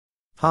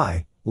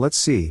Hi, let's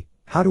see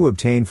how to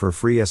obtain for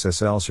free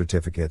SSL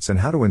certificates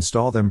and how to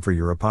install them for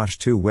your Apache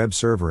 2 web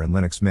server in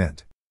Linux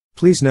Mint.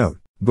 Please note,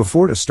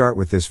 before to start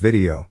with this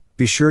video,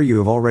 be sure you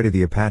have already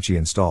the Apache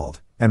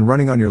installed and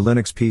running on your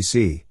Linux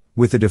PC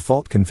with the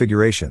default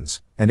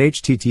configurations, and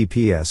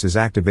HTTPS is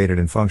activated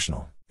and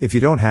functional. If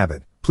you don't have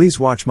it, please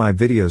watch my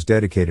videos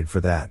dedicated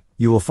for that.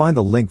 You will find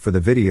the link for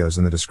the videos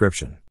in the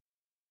description.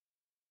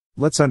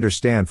 Let's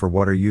understand for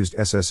what are used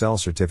SSL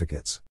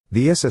certificates.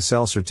 The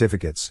SSL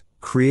certificates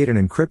create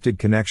an encrypted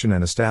connection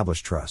and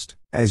establish trust.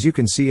 As you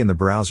can see in the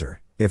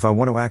browser, if I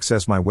want to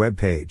access my web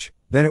page,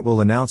 then it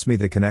will announce me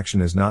the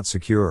connection is not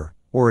secure,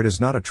 or it is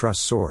not a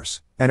trust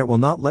source, and it will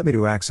not let me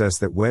to access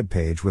that web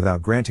page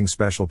without granting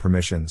special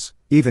permissions,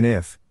 even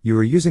if you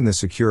are using the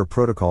secure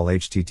protocol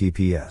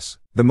HTTPS.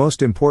 The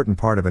most important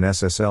part of an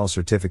SSL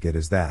certificate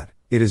is that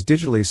it is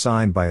digitally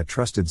signed by a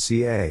trusted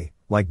CA,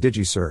 like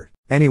DigiCert.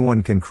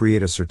 Anyone can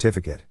create a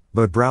certificate,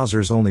 but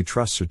browsers only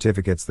trust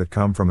certificates that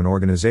come from an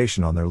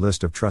organization on their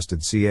list of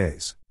trusted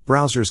CAs.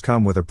 Browsers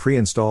come with a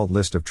pre-installed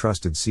list of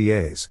trusted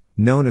CAs,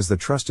 known as the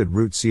Trusted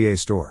Root CA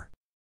Store.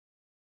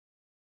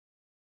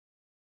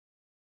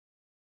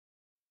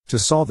 To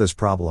solve this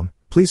problem,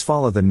 please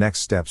follow the next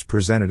steps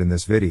presented in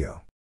this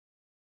video.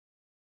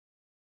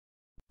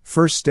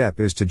 First step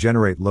is to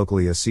generate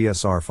locally a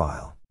CSR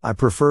file. I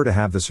prefer to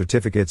have the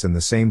certificates in the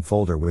same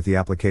folder with the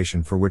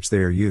application for which they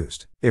are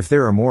used. If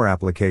there are more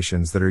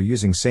applications that are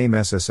using same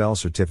SSL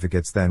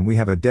certificates, then we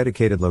have a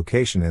dedicated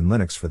location in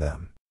Linux for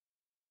them.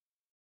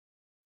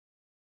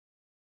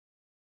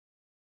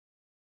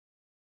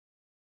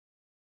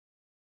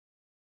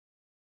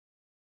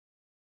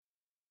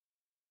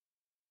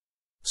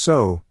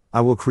 So,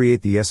 I will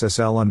create the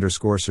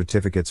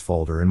SSL_certificates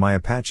folder in my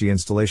Apache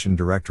installation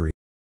directory.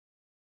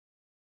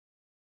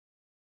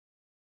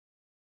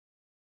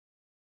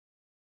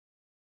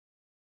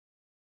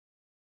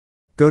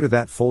 Go to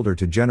that folder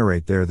to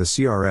generate there the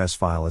CRS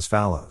file as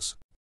follows.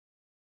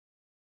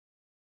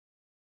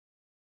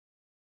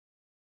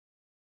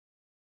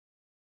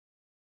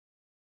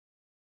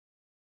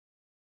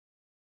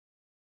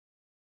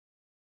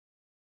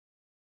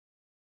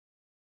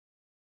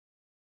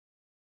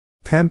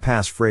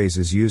 passphrase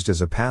is used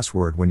as a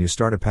password when you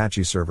start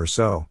Apache server,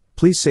 so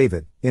please save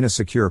it in a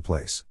secure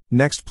place.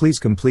 Next, please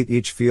complete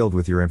each field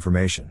with your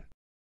information.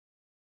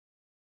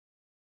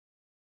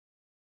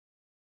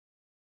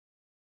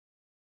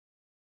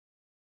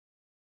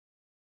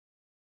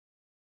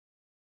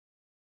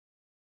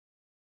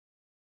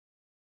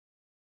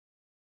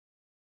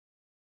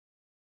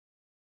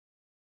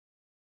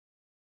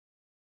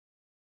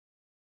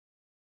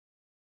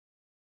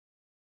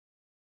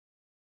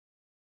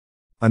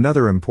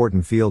 Another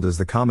important field is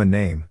the common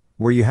name,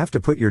 where you have to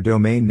put your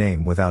domain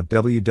name without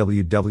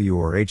www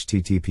or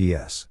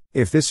https.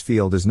 If this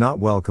field is not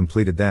well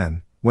completed,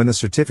 then, when the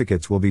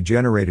certificates will be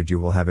generated, you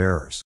will have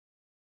errors.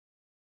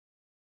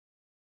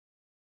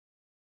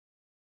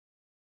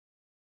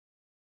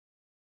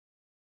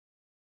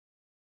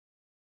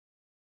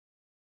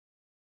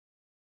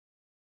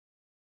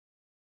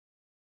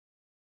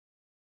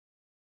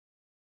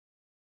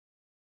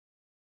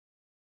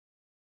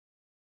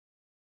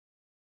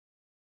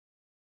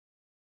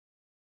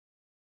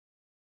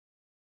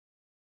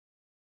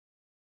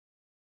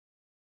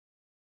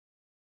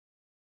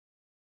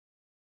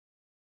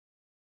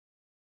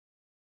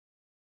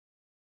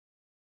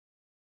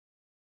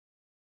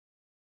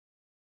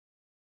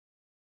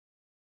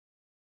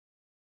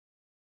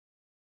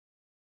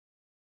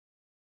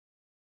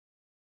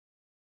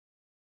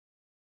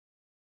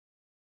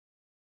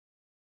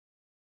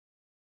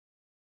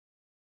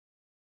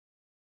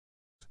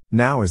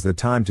 Now is the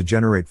time to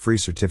generate free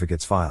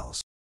certificates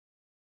files.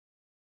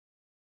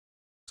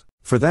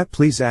 For that,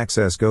 please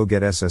access Go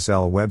Get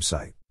SSL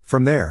website.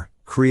 From there,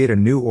 create a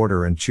new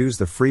order and choose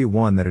the free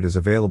one that it is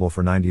available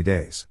for 90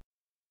 days.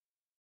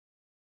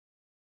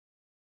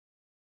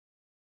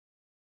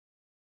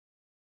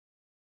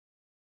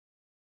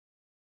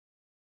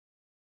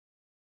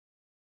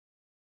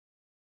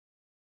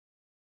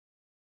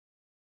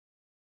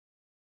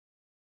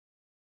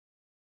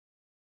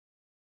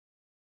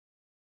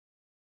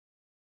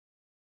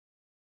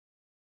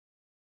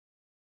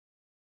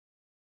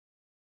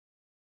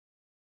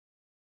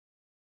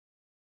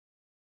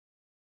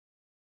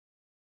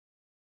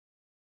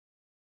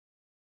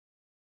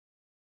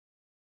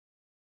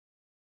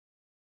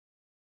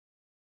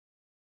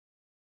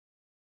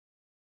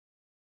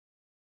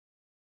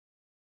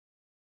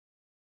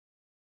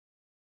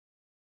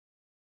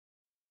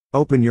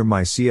 Open your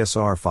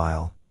MyCSR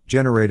file,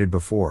 generated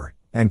before,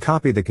 and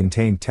copy the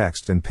contained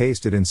text and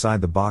paste it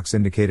inside the box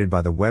indicated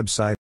by the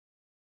website.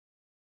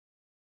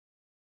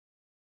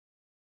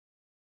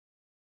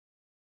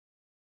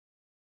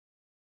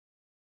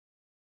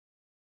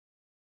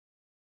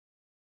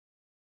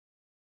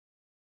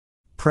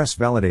 Press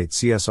Validate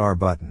CSR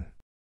button.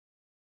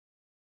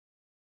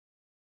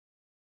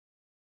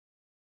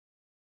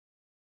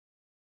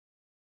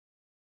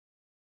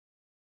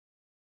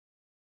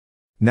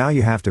 Now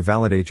you have to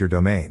validate your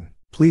domain.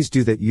 Please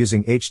do that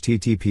using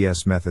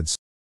HTTPS methods.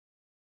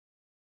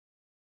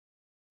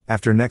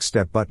 After Next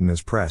Step button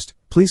is pressed,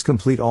 please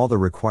complete all the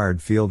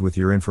required field with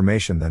your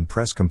information, then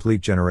press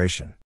Complete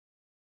Generation.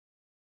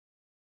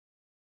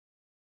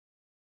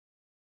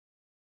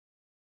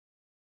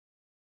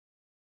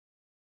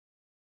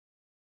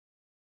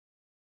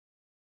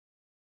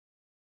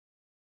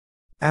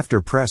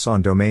 After press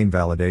on Domain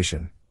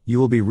Validation, you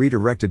will be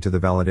redirected to the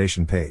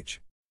validation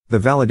page. The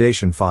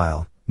validation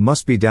file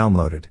must be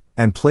downloaded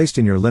and placed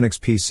in your Linux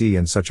PC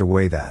in such a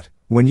way that,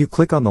 when you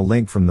click on the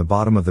link from the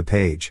bottom of the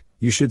page,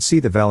 you should see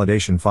the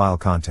validation file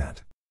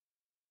content.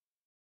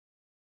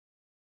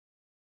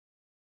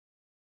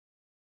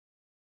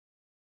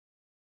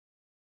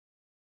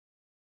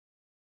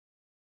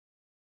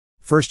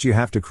 First, you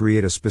have to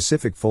create a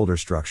specific folder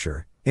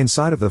structure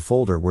inside of the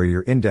folder where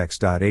your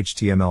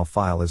index.html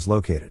file is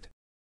located.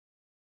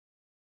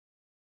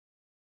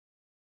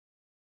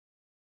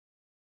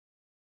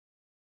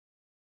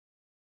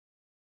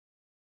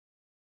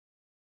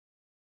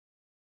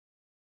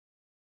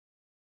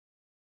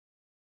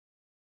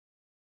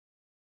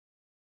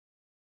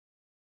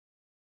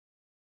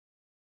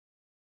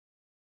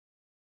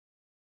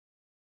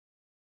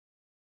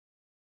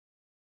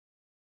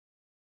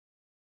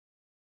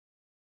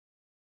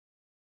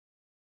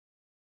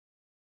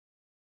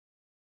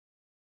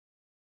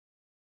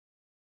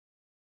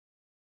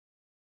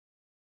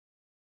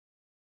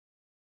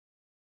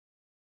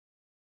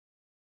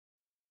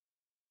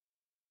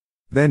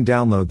 Then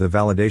download the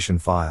validation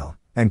file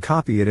and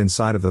copy it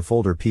inside of the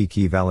folder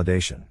pkey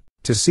validation.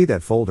 To see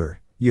that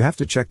folder, you have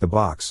to check the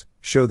box,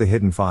 Show the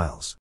hidden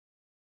files.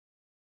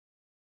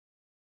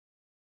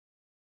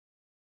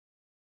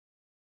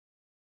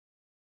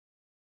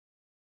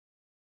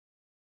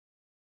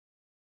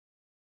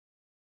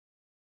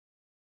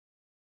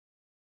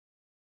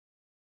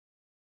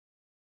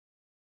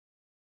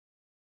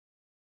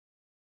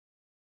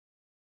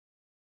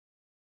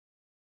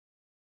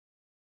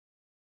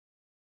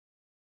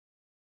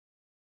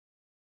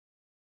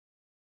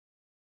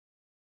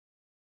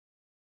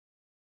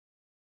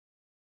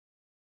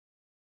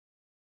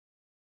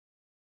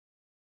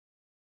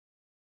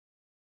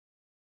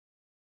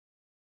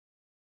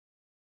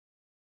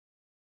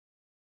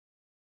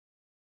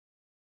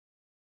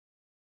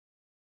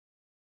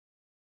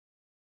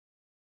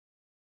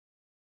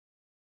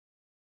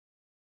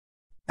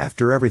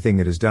 After everything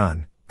it is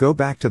done, go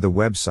back to the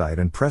website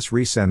and press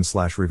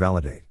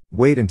resend/revalidate.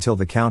 Wait until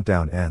the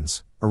countdown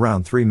ends,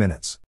 around 3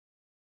 minutes.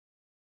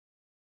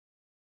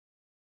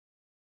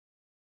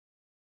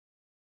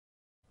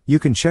 You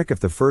can check if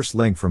the first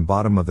link from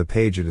bottom of the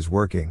page it is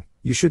working.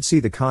 You should see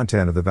the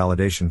content of the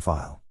validation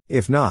file.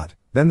 If not,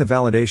 then the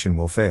validation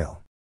will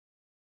fail.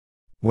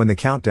 When the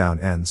countdown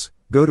ends,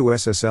 go to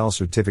SSL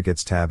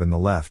Certificates tab in the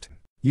left.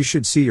 You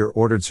should see your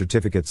ordered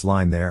certificates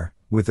line there,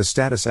 with the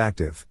status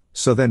active.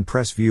 So then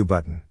press View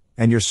button,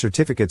 and your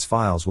certificates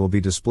files will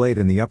be displayed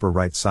in the upper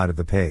right side of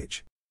the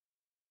page.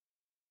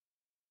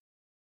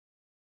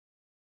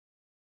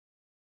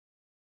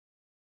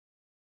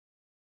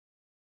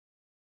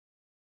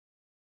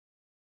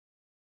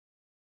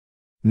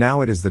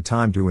 Now it is the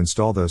time to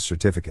install those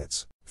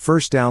certificates.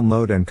 First,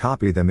 download and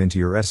copy them into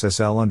your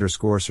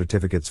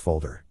SSL_certificates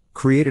folder,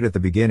 created at the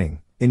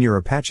beginning, in your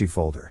Apache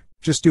folder.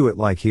 Just do it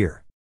like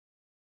here.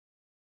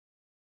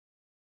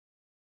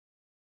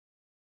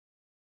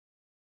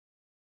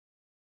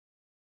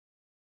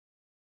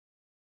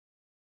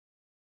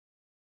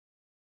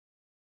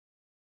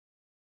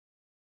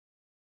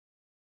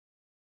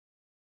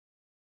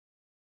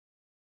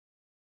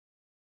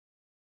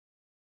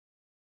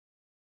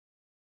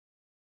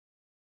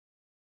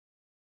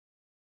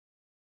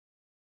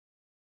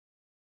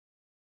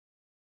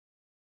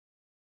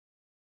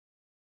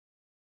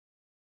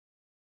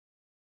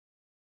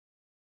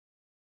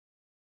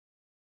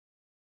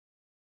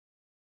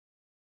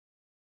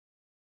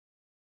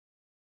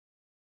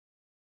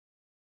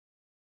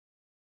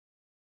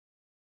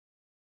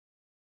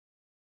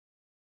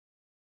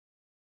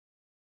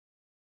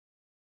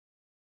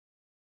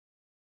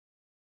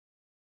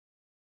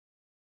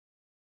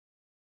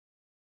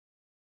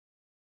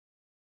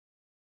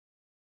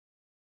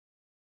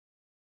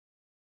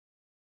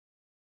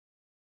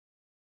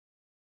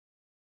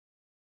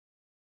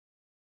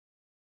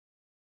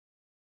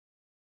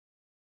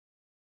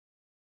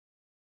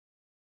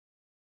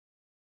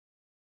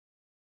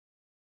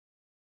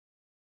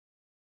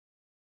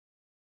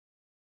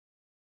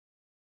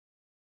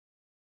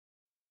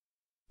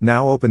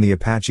 Now open the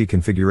Apache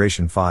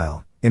configuration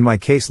file, in my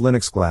case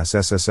Linux class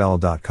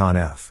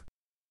SSL.conf.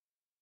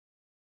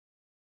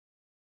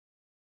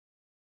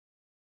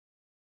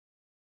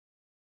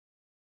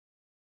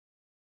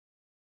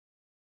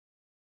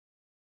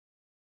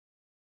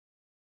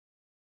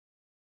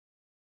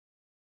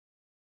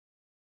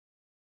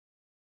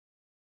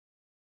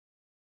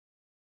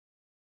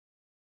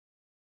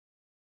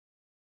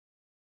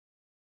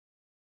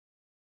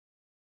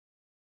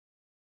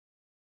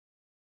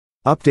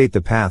 Update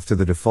the path to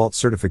the default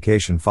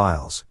certification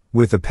files,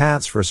 with the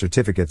paths for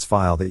certificates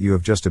file that you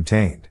have just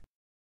obtained.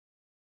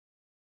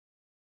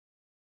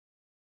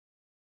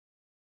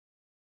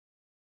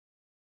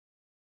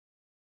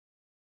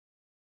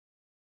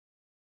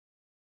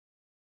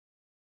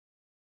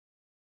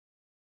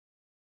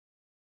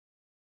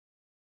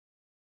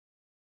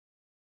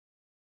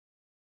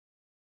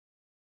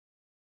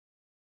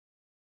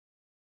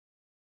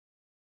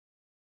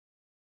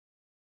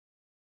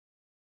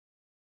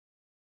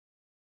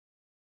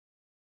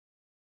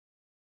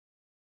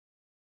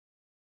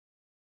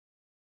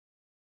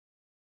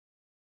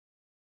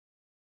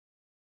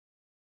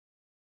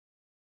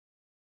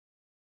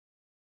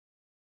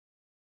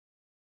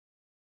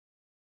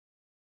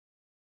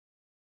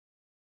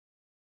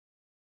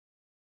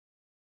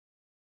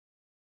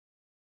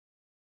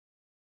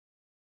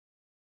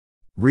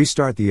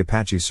 Restart the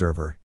Apache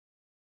server.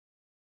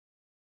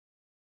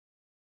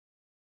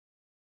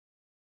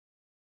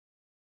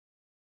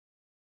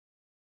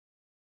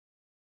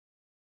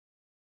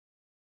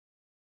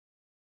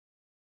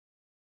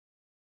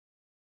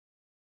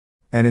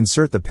 And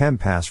insert the PEM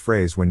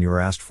passphrase when you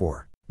are asked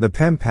for. The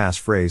PEM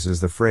passphrase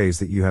is the phrase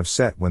that you have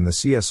set when the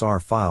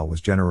CSR file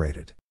was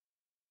generated.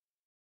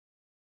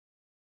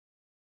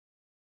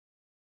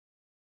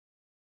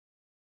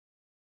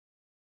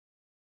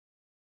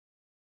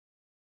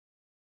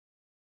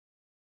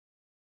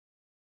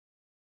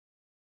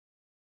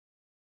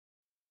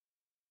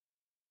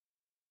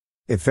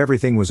 If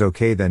everything was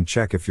okay, then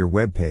check if your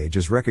web page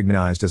is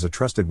recognized as a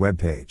trusted web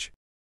page.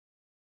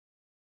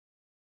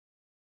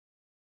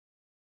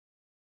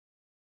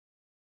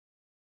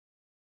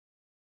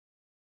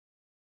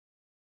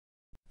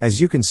 As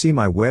you can see,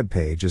 my web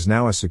page is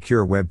now a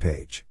secure web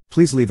page.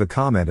 Please leave a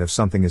comment if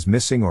something is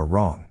missing or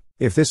wrong.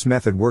 If this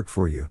method worked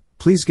for you,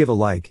 please give a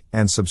like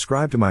and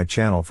subscribe to my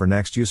channel for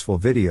next useful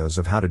videos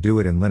of how to do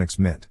it in Linux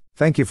Mint.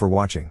 Thank you for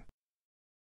watching.